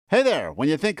Hey there, when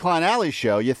you think Klein Alley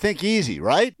Show, you think easy,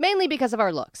 right? Mainly because of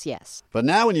our looks, yes. But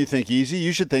now when you think easy,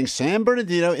 you should think San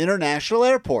Bernardino International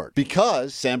Airport.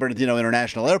 Because San Bernardino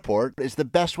International Airport is the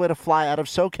best way to fly out of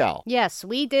SoCal. Yes,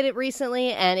 we did it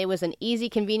recently, and it was an easy,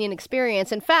 convenient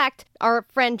experience. In fact, our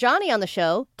friend Johnny on the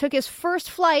show took his first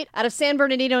flight out of San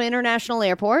Bernardino International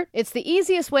Airport. It's the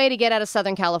easiest way to get out of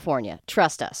Southern California.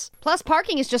 Trust us. Plus,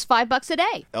 parking is just $5 a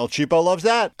day. El Cheapo loves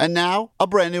that. And now, a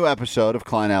brand new episode of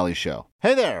Klein Alley Show.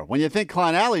 Hey there, when you think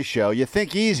Klein Alley Show, you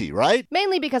think easy, right?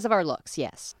 Mainly because of our looks,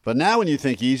 yes. But now when you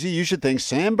think easy, you should think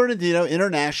San Bernardino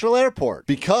International Airport.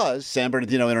 Because San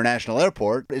Bernardino International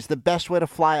Airport is the best way to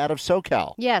fly out of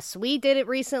SoCal. Yes, we did it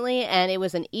recently, and it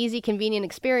was an easy, convenient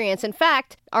experience. In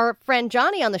fact, our friend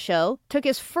Johnny on the show took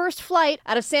his first flight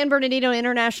out of San Bernardino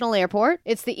International Airport.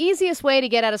 It's the easiest way to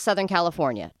get out of Southern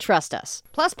California. Trust us.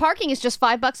 Plus, parking is just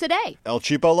 $5 a day. El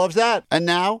Cheapo loves that. And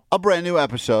now, a brand new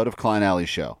episode of Klein Alley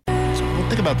Show.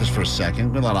 Think about this for a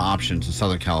second. There's a lot of options in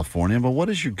Southern California, but what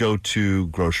is your go-to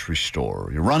grocery store?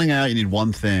 You're running out, you need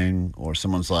one thing, or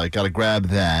someone's like, got to grab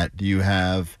that. Do you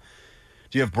have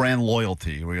brand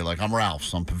loyalty where you're like, I'm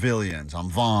Ralph's, I'm Pavilions, I'm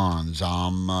Vaughn's,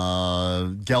 I'm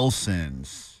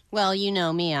Gelson's? Well, you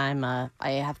know me. I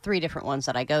have 3 different ones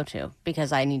that I go to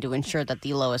because I need to ensure that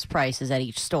the lowest price is at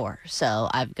each store. So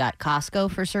I've got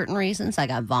Costco for certain reasons. I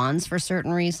got Vaughn's for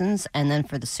certain reasons. And then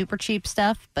for the super cheap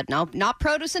stuff, but no, not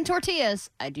produce and tortillas,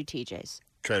 I do TJ's.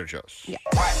 Trader Joe's. Yeah.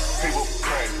 White people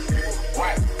crazy.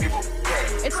 White people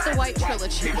crazy. It's the white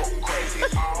trilogy.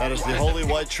 That is the holy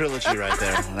white trilogy right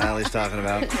there that Allie's talking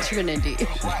about. Trinity.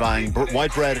 She's buying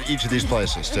white bread at each of these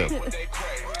places, too.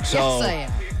 So, Yes, I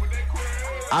am.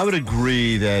 I would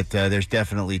agree that there's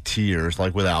definitely tiers,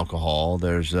 like with alcohol.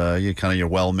 There's your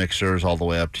well mixers all the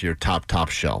way up to your top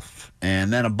shelf.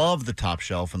 And then above the top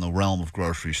shelf in the realm of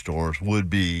grocery stores would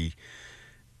be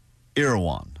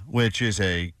Erewhon, which is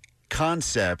a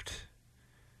concept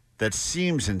that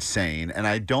seems insane, and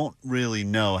I don't really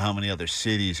know how many other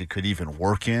cities it could even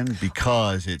work in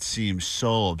because it seems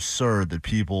so absurd that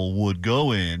people would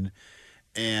go in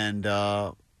and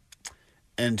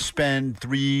spend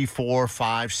 3, 4,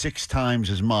 5, 6 times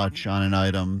as much on an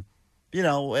item,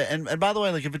 and by the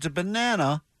way, like if it's a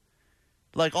banana,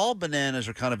 like all bananas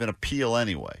are kind of an appeal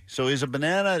anyway. So is a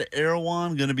banana at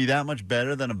Erewhon going to be that much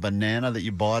better than a banana that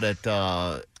you bought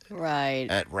at Right.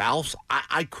 At Ralph's?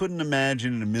 I couldn't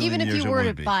imagine in a million Even years if you it were would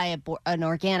to be. buy an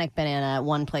organic banana at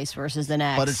one place versus the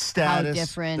next, But it's status. how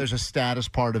different. There's a status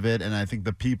part of it, and I think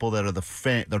the people that are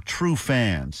the true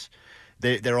fans,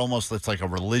 they're almost, it's like a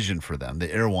religion for them. The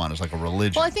Erewhon is like a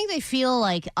religion. Well, I think they feel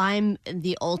like I'm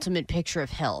the ultimate picture of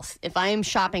health. If I am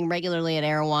shopping regularly at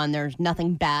Erewhon, there's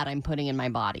nothing bad I'm putting in my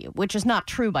body, which is not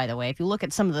true, by the way. If you look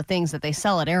at some of the things that they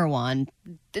sell at Erewhon,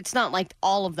 it's not like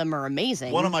all of them are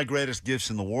amazing. One of my greatest gifts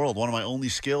in the world, one of my only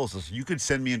skills is you could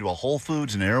send me into a Whole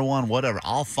Foods, an Erewhon, whatever.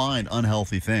 I'll find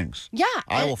unhealthy things. Yeah,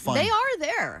 I will find. They are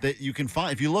there. That you can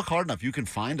find. If you look hard enough, you can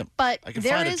find them. But I can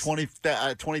there find is-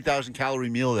 a 20,000 calorie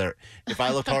meal there. If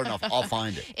I look hard enough, I'll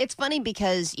find it. It's funny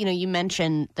because, you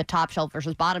mentioned the top shelf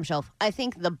versus bottom shelf. I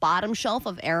think the bottom shelf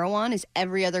of Erewhon is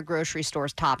every other grocery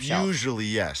store's top shelf. Usually,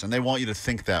 yes, and they want you to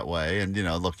think that way. And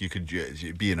look, you could be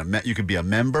you could be a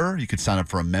member. You could sign up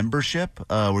for a membership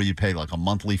where you pay like a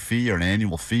monthly fee or an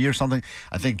annual fee or something.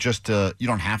 I think just you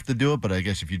don't have to do it, but I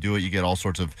guess if you do it, you get all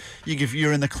sorts of.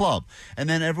 You're in the club, and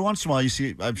then every once in a while you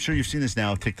see. I'm sure you've seen this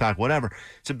now, TikTok, whatever.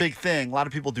 It's a big thing. A lot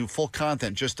of people do full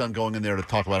content just on going in there to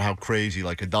talk about how crazy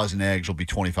like a dozen eggs will be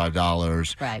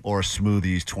 $25, right, or a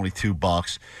smoothie's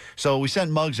 $22. So we sent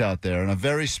Muggs out there in a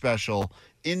very special,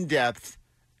 in-depth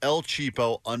El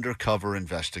Cheapo undercover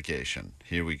investigation.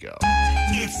 Here we go.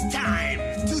 It's time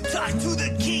to talk to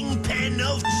the kingpin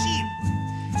of cheap.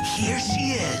 Here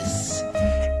she is,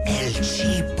 El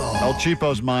Cheapo. El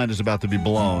Cheapo's mind is about to be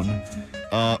blown.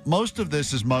 Most of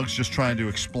this is Muggs just trying to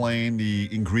explain the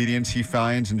ingredients he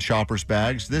finds in shoppers'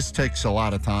 bags. This takes a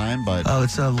lot of time, but... Oh,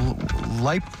 it's a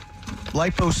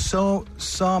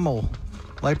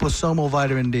liposomal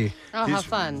vitamin D. Oh, how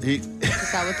fun. Is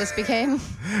that what this became?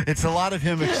 It's a lot of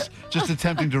him just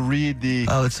attempting to read the...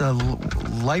 Oh, it's a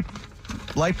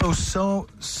liposomal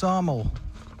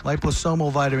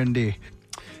vitamin D.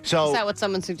 So Is that what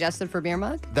someone suggested for beer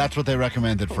mug? that's what they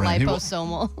recommended for him.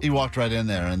 Liposomal. He walked right in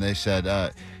there, and they said...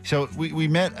 so we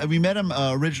met him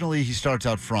originally. He starts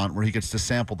out front where he gets to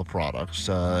sample the products.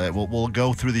 We'll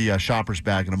go through the shopper's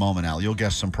bag in a moment, Al. You'll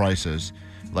guess some prices,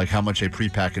 like how much a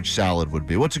prepackaged salad would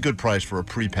be. What's a good price for a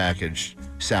prepackaged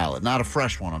salad? Not a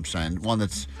fresh one, I'm saying. One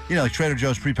that's, like Trader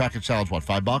Joe's prepackaged salad's what,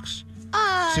 $5?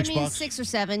 $6? I mean, 6 or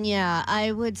 7, yeah.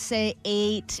 I would say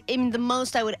 8. I mean, the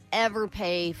most I would ever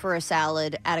pay for a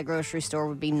salad at a grocery store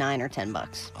would be $9 or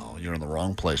 $10. Oh, you're in the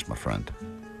wrong place, my friend.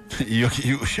 Your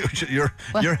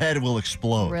head will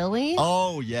explode. Really?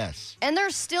 Oh, yes. And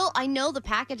there's still, I know the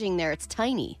packaging there, it's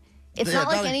tiny. It's Yeah, not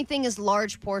like not a- anything is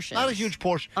large portions. Not a huge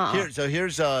portion. Here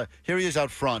he is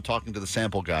out front talking to the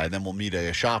sample guy, and then we'll meet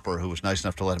a shopper who was nice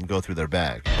enough to let him go through their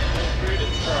bag. Free to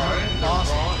try.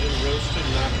 Awesome. Raw and roasted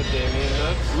macadamia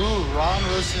nuts. Ooh, raw and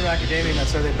roasted macadamia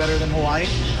nuts. Are they better than Hawaii?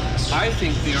 I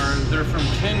think they are. They're from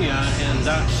Kenya, and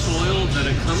that soil that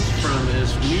it comes from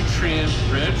is nutrient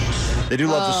rich. They do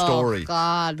love the story.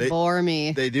 God, bore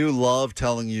me. They do love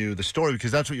telling you the story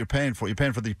because that's what you're paying for. You're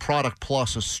paying for the product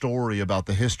plus a story about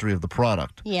the history of the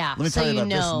product. Yeah, Let me so tell you you about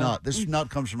this know. nut. This nut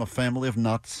comes from a family of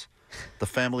nuts. The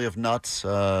family of nuts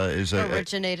is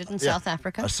Originated in South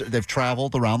Africa. They've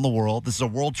traveled around the world. This is a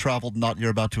world-traveled nut you're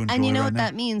about to enjoy And you know right what now.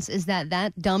 that means is that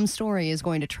dumb story is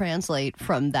going to translate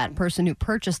from that person who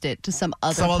purchased it to some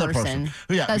other person.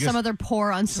 Yeah, because some other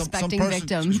poor, unsuspecting some person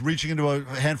victim. is reaching into a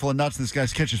handful of nuts in this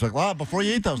guy's kitchen. He's like, well, before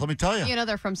you eat those, let me tell you. You know,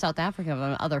 they're from South Africa, of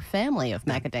another family of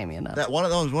macadamia nuts. That one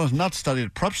of those nuts studied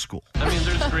at prep school. I mean,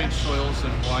 there's great soils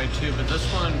in Hawaii too, but this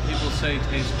one people say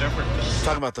tastes different.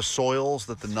 Talking about the soils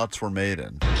that the nuts were made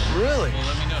in. Really? Well,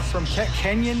 let me know. From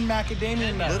Kenyan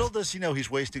macadamia nuts. Little does he know he's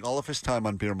wasting all of his time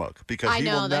on Beer Mug because I he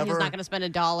know will that never. he's not going to spend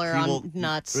 $1 on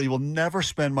nuts. He will never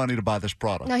spend money to buy this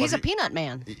product. No, he's But a peanut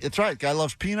man. It's right. Guy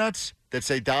loves peanuts that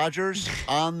say Dodgers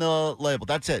on the label.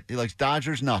 That's it. He likes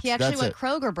Dodgers nuts. He actually That's went it.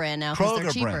 Kroger brand now because they're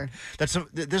Kroger cheaper.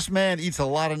 brand. This man eats a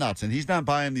lot of nuts, and he's not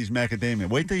buying these macadamia.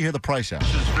 Wait till you hear the price out.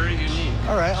 It's very unique.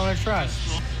 All right, I'm going to try.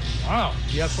 Wow.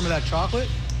 You have some of that chocolate?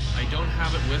 I don't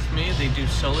have it with me. They do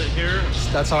sell it here.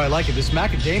 That's how I like it. This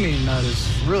macadamia nut is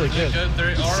really good.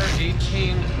 They are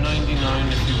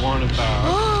 $18.99 if you want a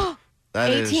bag.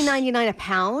 That is $18.99 a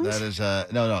pound? That is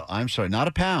no. I'm sorry, not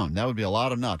a pound. That would be a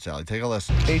lot of nuts, Allie. Take a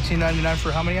listen. $18.99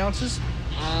 for how many ounces?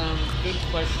 Good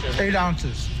question. 8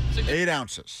 ounces. 8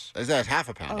 ounces. That's half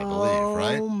a pound, I believe,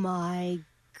 right? Oh my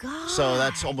God. So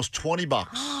that's almost $20.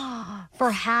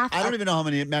 For half. I don't even know how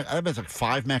many. I bet it's like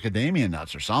 5 macadamia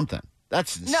nuts or something.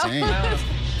 That's insane.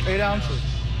 8 ounces.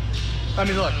 I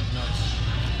mean, look,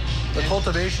 the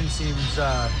cultivation seems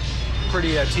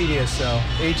pretty tedious, so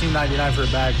 $18.99 for a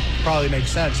bag probably makes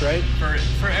sense, right?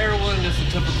 For Erewhon, it's a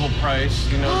typical price,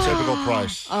 you know. Typical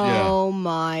price. Oh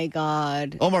my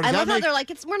God! Omar, does I that love how make- they're like,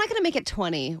 we're not going to make it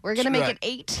 20. We're going to make Right.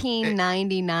 it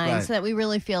 $18.99, Right. so that we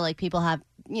really feel like people have,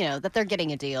 that they're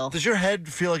getting a deal. Does your head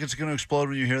feel like it's going to explode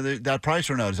when you hear that price,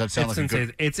 or no? Does that sound It's like a insane.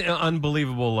 good? It's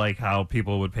unbelievable, like how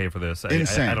people would pay for this.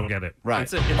 Insane. I don't get it. Right.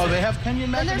 It's Oh, they have Kenyan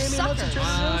And they're macadamia nuts? suckers.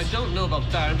 I don't know about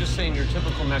that. I'm just saying your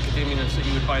typical macadamia nuts that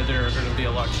you would buy there are going to be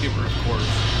a lot cheaper, of course.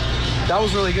 That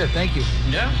was really good. Thank you.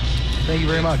 Yeah. Thank you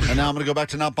very much. And now I'm going to go back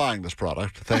to not buying this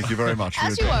product. Thank you very much. for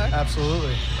As your you time. are.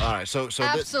 Absolutely. All right. So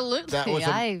Absolutely. that was a-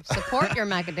 I support your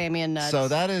macadamia nuts. So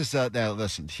that is now.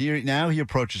 Listen, now he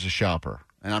approaches a shopper,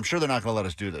 and I'm sure they're not going to let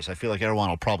us do this. I feel like Erewhon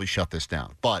will probably shut this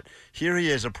down. But here he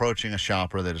is approaching a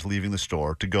shopper that is leaving the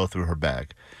store to go through her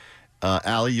bag.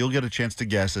 Allie, you'll get a chance to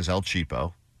guess as El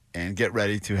Cheapo, and get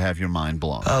ready to have your mind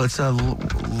blown. It's a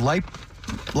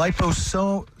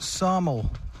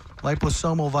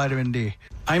liposomal vitamin D.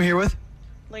 I'm here with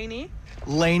Lainey?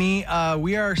 Lainey.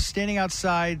 We are standing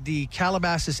outside the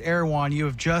Calabasas Erewhon. You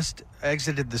have just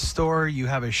exited the store. You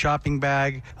have a shopping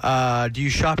bag. Do you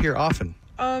shop here often?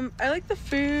 I like the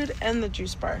food and the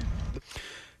juice bar.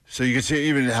 So you can see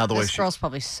even how the way this girl's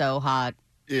probably so hot.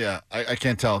 Yeah, I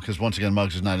can't tell because once again,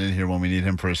 Muggs is not in here when we need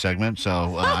him for a segment,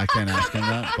 so I can't ask him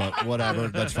that. But whatever,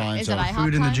 that's fine. Is so it IHOP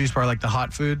Food in the time? juice bar, like the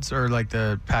hot foods or like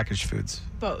the packaged foods?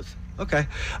 Both. Okay.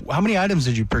 How many items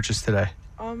did you purchase today?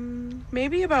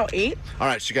 Maybe about 8. all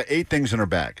right, she got 8 things in her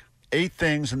bag. 8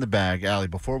 things in the bag, Allie.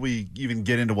 Before we even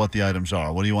get into what the items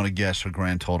are, what do you want to guess her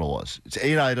grand total was? It's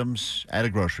 8 items at a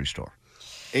grocery store.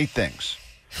 8 things.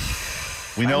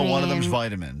 We know one of them's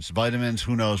vitamins. Vitamins,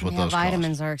 who knows what those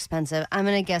vitamins are expensive. I'm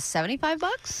going to guess $75.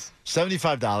 cost.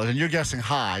 $75, and you're guessing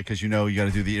high because you know you got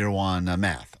to do the Erewhon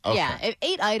math. Okay. Yeah,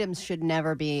 8 items should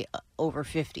never be over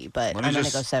 50, but Let me I'm going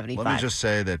to just- go 75. Let me just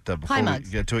say that before we Muggs.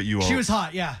 get to it, you She are. was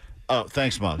hot, yeah. Oh,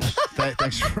 thanks, Muggs.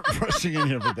 Thanks for rushing in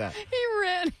here with that. He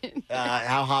ran in.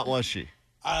 How hot was she?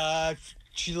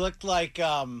 She looked like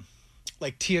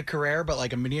Tia Carrere, but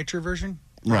like a miniature version.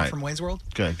 Right. From Wayne's World.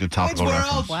 Good topical Wayne's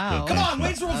reference. World. Wow. Good, Come thanks, on,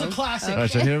 Muggs. Wayne's World's a classic. All right,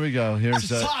 so here we go. Here's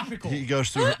This is topical. He goes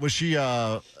through. Was she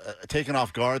taken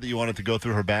off guard that you wanted to go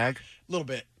through her bag? A little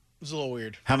bit. It was a little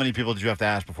weird. How many people did you have to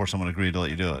ask before someone agreed to let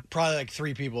you do it? Probably like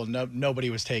 3 people. Nobody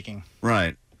was taking.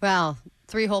 Right. Well,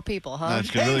 3 whole people, huh? No, it's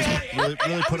good.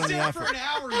 Really put in the effort. For an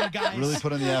hour, you guys. Really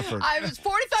put in the effort. I was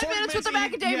 45 minutes with the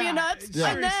macadamia nuts,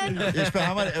 and then You spent,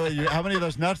 how many of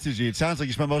those nuts did you eat? It sounds like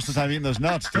you spent most of the time eating those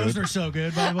nuts, dude. Those are so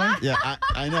good, by the way. Yeah,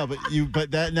 I know,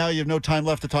 but now you have no time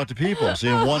left to talk to people. So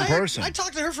you're one person. I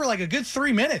talked to her for like a good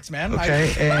 3 minutes, man.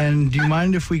 Okay, and do you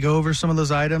mind if we go over some of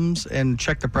those items and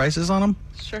check the prices on them?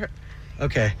 Sure.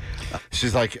 Okay.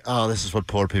 She's like, oh, this is what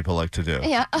poor people like to do.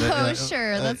 yeah. Oh,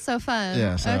 sure, that's so fun.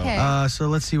 yeah, so- Okay. So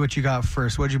let's see what you got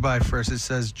first. What'd you buy first? It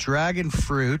says dragon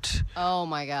fruit. Oh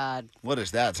my God. What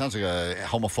is that? Sounds like a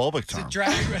homophobic term.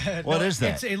 What is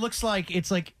that? It looks like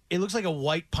a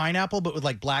white pineapple, but with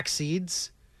like black seeds.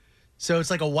 So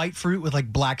it's like a white fruit with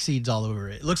like black seeds all over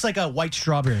it. It looks like a white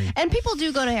strawberry. And people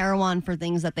do go to Erewhon for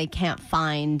things that they can't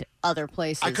find other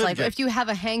places. Like if you have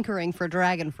a hankering for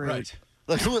dragon fruit. Right.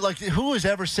 Who has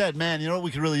ever said, man, you know what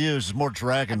we could really use is more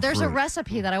dragon There's fruit? a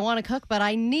recipe that I want to cook, but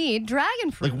I need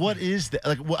dragon fruit. Like, what is that?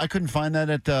 Like, I couldn't find that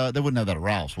at, they wouldn't have that at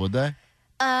Ralph's, would they?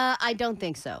 I don't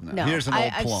think so. No. Here's an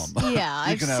old plum. Yeah,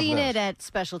 You I've can have seen this. it at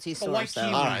specialty stores. white So.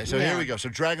 kiwi. All right, so Yeah. here we go. So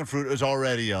dragon fruit is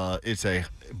already, it's a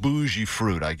bougie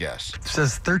fruit, I guess. It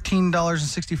says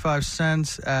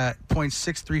 $13.65 at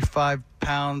 0.635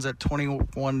 pounds at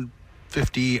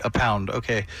 $21.50 a pound.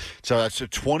 Okay. So that's a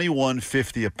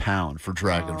 $21.50 a pound for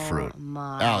dragon fruit.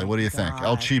 my Allie, what do you think?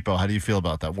 El Cheapo, how do you feel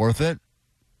about that? Worth it?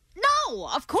 No,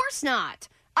 of course not.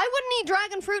 I wouldn't eat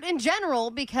dragon fruit in general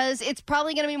because it's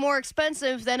probably going to be more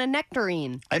expensive than a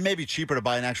nectarine. It may be cheaper to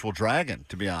buy an actual dragon,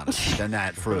 to be honest, than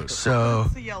that fruit. So,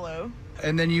 It's the yellow.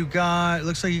 and then you got,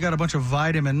 looks like you got a bunch of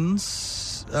vitamins.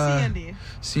 C&D.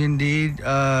 C&D.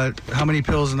 How many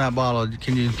pills in that bottle?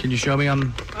 Can you show me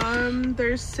on?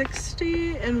 There's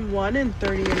 60 in one and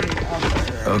 30 in the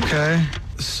other. Okay.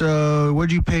 So,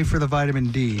 what'd you pay for the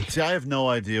vitamin D? See, I have no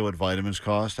idea what vitamins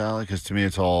cost, Allie, because to me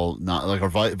it's all not like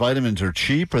vitamins are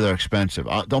cheap or they're expensive.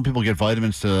 Don't people get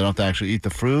vitamins to they don't have to actually eat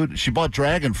the fruit? She bought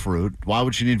dragon fruit. Why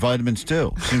would she need vitamins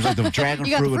too? Seems like the dragon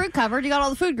You got fruit. the fruit covered. You got all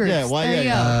the food groups. Yeah, why- There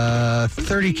yeah, you go.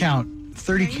 30 count.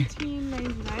 30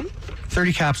 $19.99.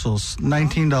 30 capsules.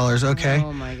 $19. Okay.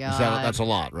 Oh my God. That's a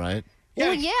lot, right?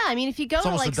 Well, yeah. I mean, if you go to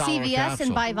almost like $1 a CVS capsule.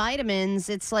 and buy vitamins,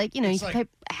 it's like, you It's can like-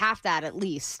 pay half that at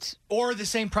least. Or the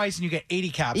same price and you get 80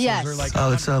 capsules. Yes. Or like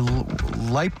Oh, it's a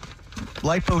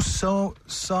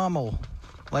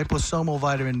liposomal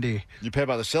vitamin D. You pay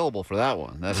by the syllable for that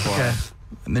one. That's why. Okay.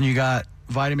 And then you got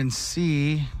vitamin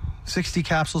C, 60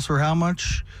 capsules for how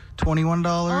much? $21.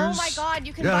 Oh my God,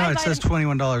 you can Yeah, buy no, it says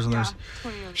 $21 on theirs.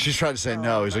 She's trying to say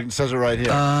no. He's like, it says it right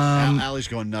here. Allie's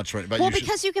going nuts right. But Well, you should-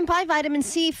 because you can buy vitamin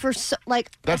C for That's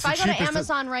if I the go to cheapest-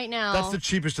 Amazon right now. that's the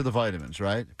cheapest of the vitamins,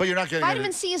 right? But you're not getting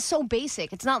Vitamin C is so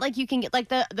basic. It's not like you can get like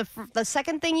the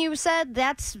second thing you said.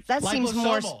 That seems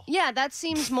more. Liposomal. Yeah, that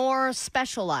seems more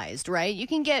specialized, right? You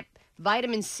can get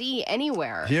vitamin C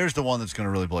anywhere. Here's the one that's going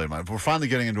to really blow your mind. We're finally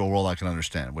getting into a world I can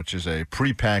understand, which is a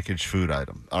prepackaged food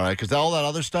item. All right, because all that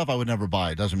other stuff I would never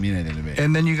buy. It doesn't mean anything to me.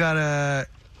 And then you got a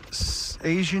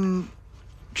Asian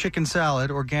chicken salad,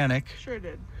 organic. Sure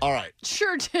did. All right.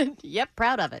 Sure did. Yep,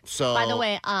 proud of it. So- by the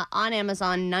way, on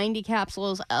Amazon, 90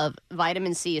 capsules of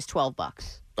vitamin C is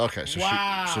 $12. Okay, so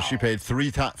Wow. she paid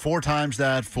 4 times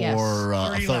that for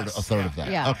Yes. a third of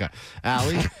that. Yeah. Okay,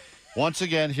 Allie. Once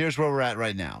again, here's where we're at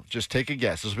right now. Just take a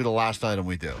guess. This will be the last item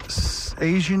we do.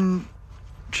 Asian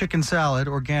chicken salad,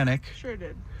 organic. Sure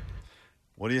did.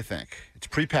 What do you think? It's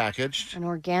prepackaged. An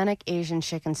organic Asian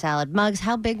chicken salad. Muggs,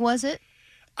 how big was it?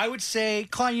 I would say,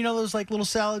 Klein, you know those like little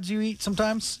salads you eat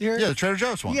sometimes here? Yeah, the Trader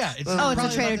Joe's one. Yeah. It's Oh, it's a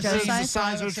probably Trader about the Joe's same size? The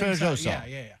size of a same Trader Joe's. size.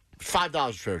 Yeah. $5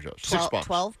 at Trader Joe's. $6.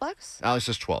 $12? Allie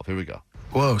says 12. Here we go.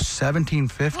 Whoa,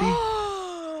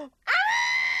 $17.50.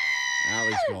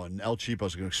 Allie's going. El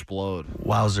Cheapo's going to explode.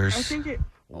 Wowzers. I think it.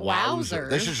 Wowzers.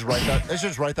 They should just write that. They should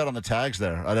just write that on the tags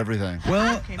there at everything.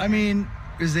 Well, I mean,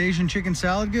 is the Asian chicken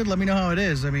salad good? Let me know how it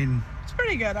is. I mean, It's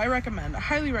pretty good. I recommend. I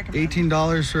highly recommend.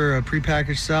 $18 for a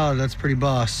prepackaged salad. That's pretty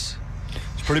boss.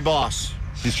 It's pretty boss.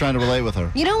 He's trying to relate with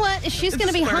her. You know what? She's going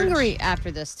to be splurge. hungry after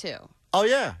this, too. Oh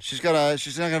yeah, she's gonna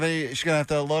have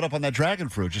to load up on that dragon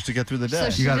fruit just to get through the day. So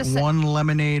You She got just said- one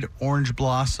lemonade orange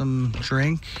blossom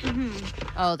drink.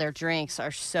 Oh, their drinks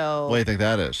are so... What do you think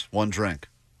that is? One drink.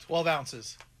 12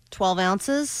 ounces. 12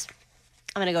 ounces?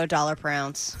 I'm going to go $1 per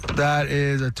ounce. That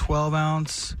is a 12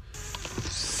 ounce,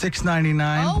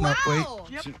 $6.99. Oh, No, wow. wait,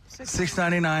 Yep.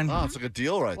 $6.99. Oh, it's like a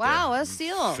deal right there. Wow, that's a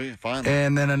deal. Finally.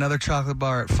 And then another chocolate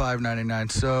bar at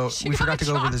 $5.99. So we forgot to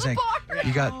go over the zinc.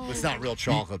 You got It's not real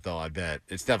chocolate though. I bet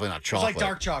it's definitely not It's chocolate. like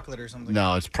dark chocolate or something.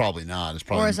 No, it's probably not. It's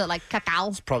probably Or is it like cacao?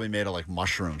 It's probably made of like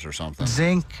mushrooms or something.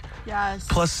 zinc Yes.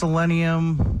 plus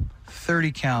selenium,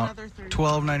 30 count, Another 30.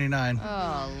 $12.99.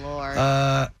 Oh, Lord.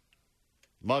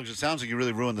 Muggs, it sounds like you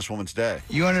really ruined this woman's day.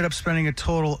 You ended up spending a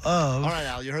total of. All right,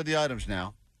 Al, you heard the items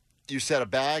now. You said a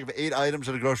bag of 8 items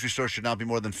at a grocery store should not be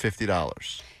more than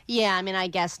 $50. Yeah, I mean, I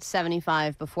guessed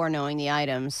 75 before knowing the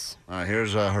items. All right,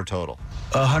 here's her total.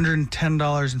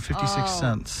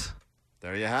 $110.56.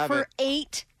 There you have For it.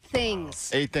 8 things.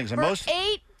 8 things. For 8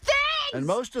 things! And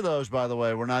most of those, by the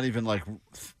way, were not even like...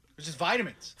 Which is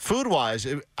vitamins. Food-wise,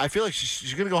 I feel like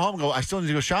she's going to go home and go, I still need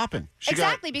to go shopping.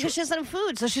 Exactly, because she doesn't have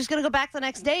food, so she's going to go back the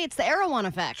next day. It's the Erewhon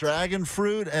effect. Dragon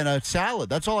fruit and a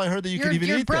salad. That's all I heard that you could even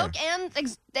eat You're broke there. and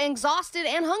exhausted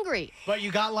and hungry. But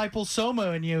you got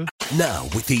liposoma in you. Now,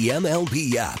 with the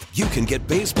MLB app, you can get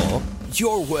baseball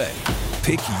your way.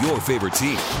 Pick your favorite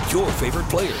team, your favorite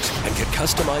players, and get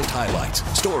customized highlights,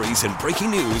 stories, and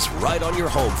breaking news right on your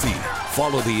home feed.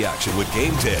 Follow the action with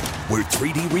Game Day, where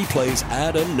 3D replays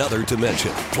add another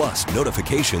dimension. Plus,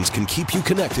 notifications can keep you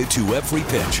connected to every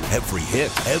pitch, every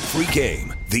hit, every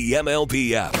game. The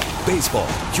MLB app. Baseball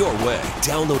your way.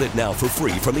 Download it now for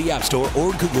free from the App Store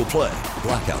or Google Play.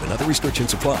 Blackout and other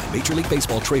restrictions apply. Major League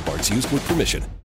Baseball trademarks used with permission.